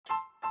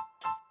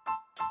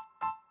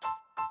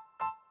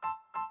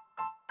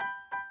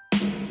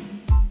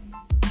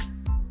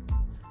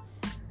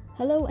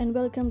Hello and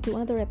welcome to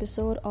another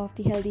episode of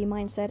The Healthy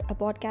Mindset, a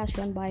podcast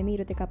run by me,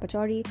 Ritika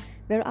Pachori,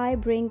 where I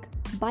bring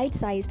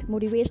bite-sized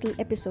motivational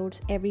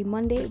episodes every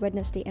Monday,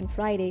 Wednesday and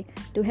Friday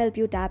to help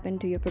you tap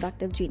into your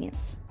productive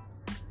genius.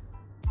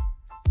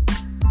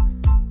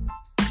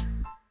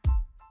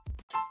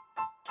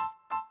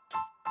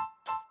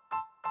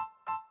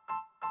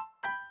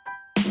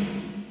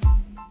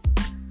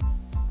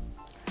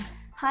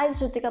 Hi,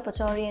 this is Ritika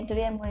Pachori and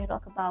today I'm going to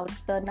talk about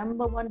the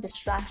number one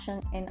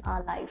distraction in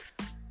our life.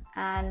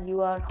 And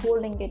you are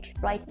holding it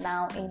right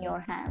now in your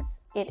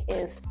hands. It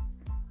is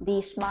the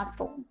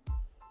smartphone.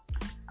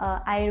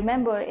 I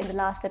remember in the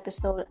last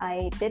episode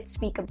I did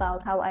speak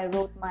about how I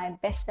wrote my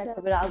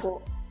bestseller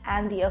Virago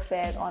and the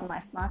affair on my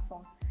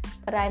smartphone,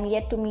 but I'm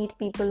yet to meet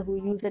people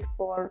who use it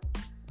for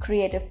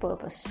creative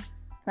purpose.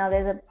 Now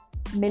there's a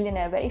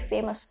millionaire, very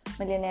famous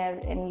millionaire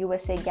in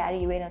USA,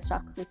 Gary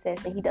Vaynerchuk, who says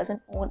that he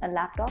doesn't own a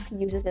laptop. He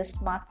uses his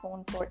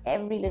smartphone for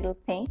every little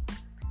thing,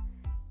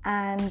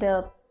 and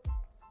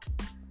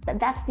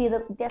that's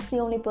the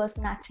only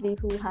person actually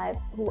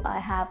who I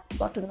have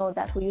got to know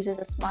that who uses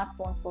a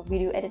smartphone for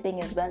video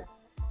editing as well,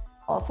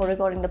 or for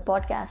recording the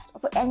podcast,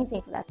 or for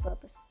anything for that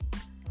purpose.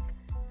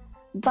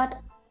 But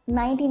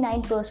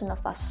 99%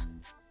 of us,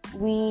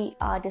 we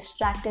are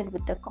distracted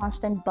with the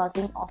constant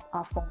buzzing of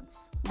our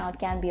phones. Now it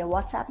can be a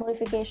WhatsApp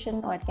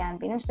notification, or it can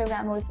be an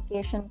Instagram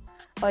notification,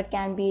 or it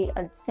can be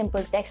a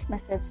simple text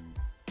message.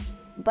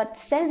 But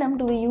seldom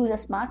do we use our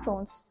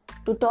smartphones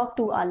to talk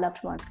to our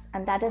loved ones,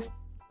 and that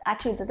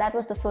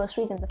was the first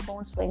reason the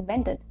phones were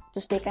invented,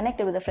 to stay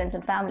connected with the friends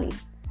and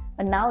families.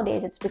 But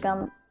nowadays it's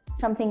become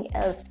something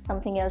else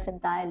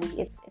entirely.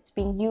 It's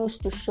being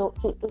used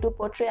to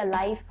portray a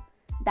life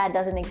that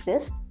doesn't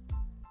exist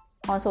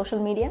on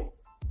social media.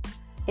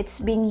 It's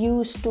being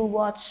used to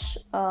watch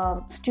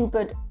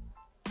stupid,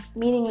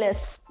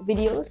 meaningless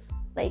videos.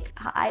 Like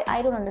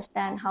I don't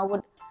understand how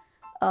would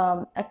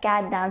a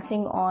cat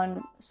dancing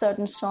on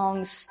certain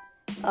songs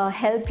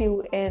help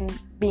you in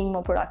being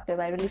more productive.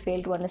 I really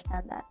fail to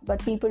understand that,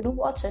 but people do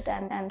watch it,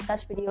 and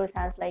such videos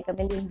has like 1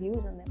 million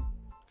views on them.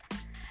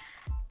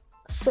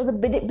 So the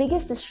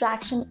biggest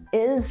distraction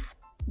is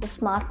the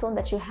smartphone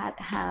that you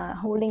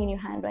holding in your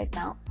hand right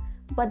now.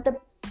 But the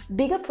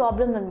bigger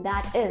problem than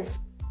that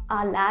is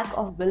our lack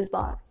of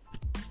willpower.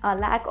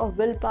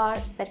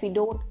 That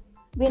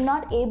we're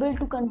not able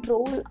to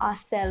control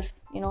ourselves.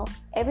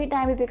 Every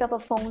time we pick up our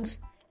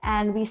phones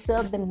and we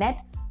surf the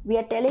net,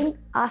 we're telling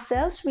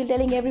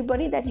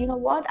everybody that,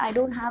 I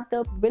don't have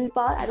the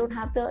willpower, I don't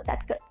have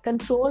that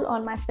control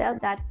on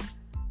myself, that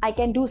I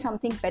can do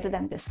something better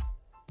than this.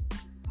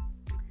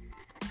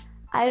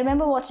 I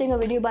remember watching a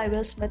video by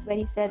Will Smith where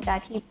he said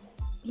that he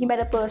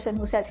met a person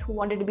who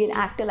wanted to be an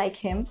actor like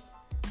him.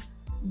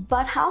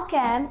 But how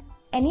can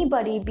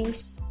anybody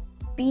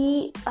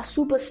be a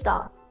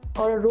superstar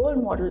or a role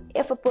model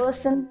if a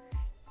person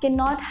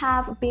cannot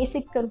have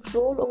basic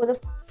control over the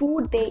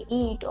food they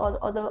eat, or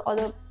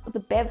the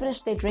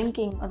beverage they're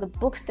drinking, or the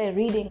books they're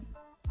reading,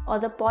 or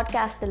the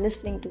podcast they're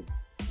listening to?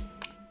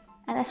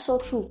 And that's so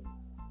true.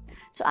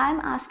 So I'm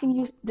asking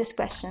you this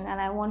question, and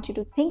I want you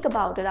to think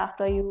about it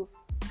after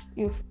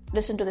you've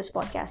listened to this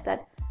podcast.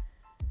 That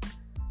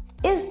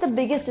is the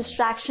biggest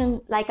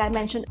distraction, like I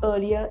mentioned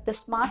earlier, the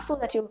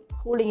smartphone that you're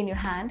holding in your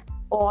hand,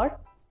 or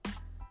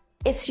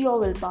it's your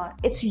willpower,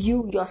 it's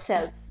you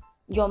yourself,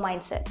 your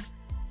mindset?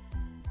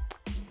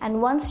 And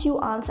once you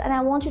answer, and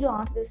I want you to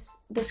answer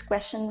this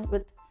question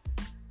with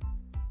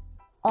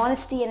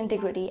honesty and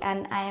integrity,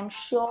 and I am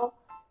sure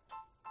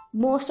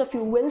most of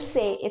you will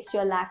say it's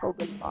your lack of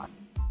willpower.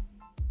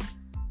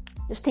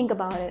 Just think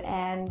about it.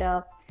 And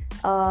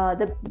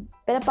the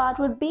better part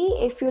would be,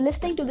 if you're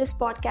listening to this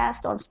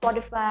podcast on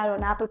Spotify, or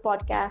on Apple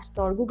Podcast,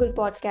 or Google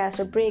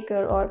Podcast, or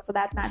Breaker, or for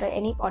that matter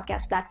any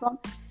podcast platform,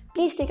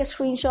 please take a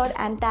screenshot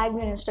and tag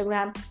me on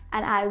Instagram,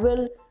 and I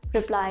will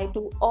reply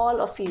to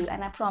all of you,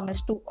 and I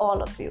promise to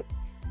all of you.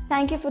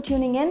 Thank you for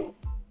tuning in.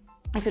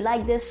 If you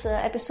like this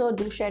episode,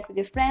 do share it with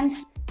your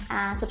friends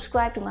and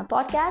subscribe to my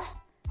podcast.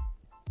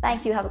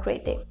 Thank you. Have a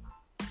great day.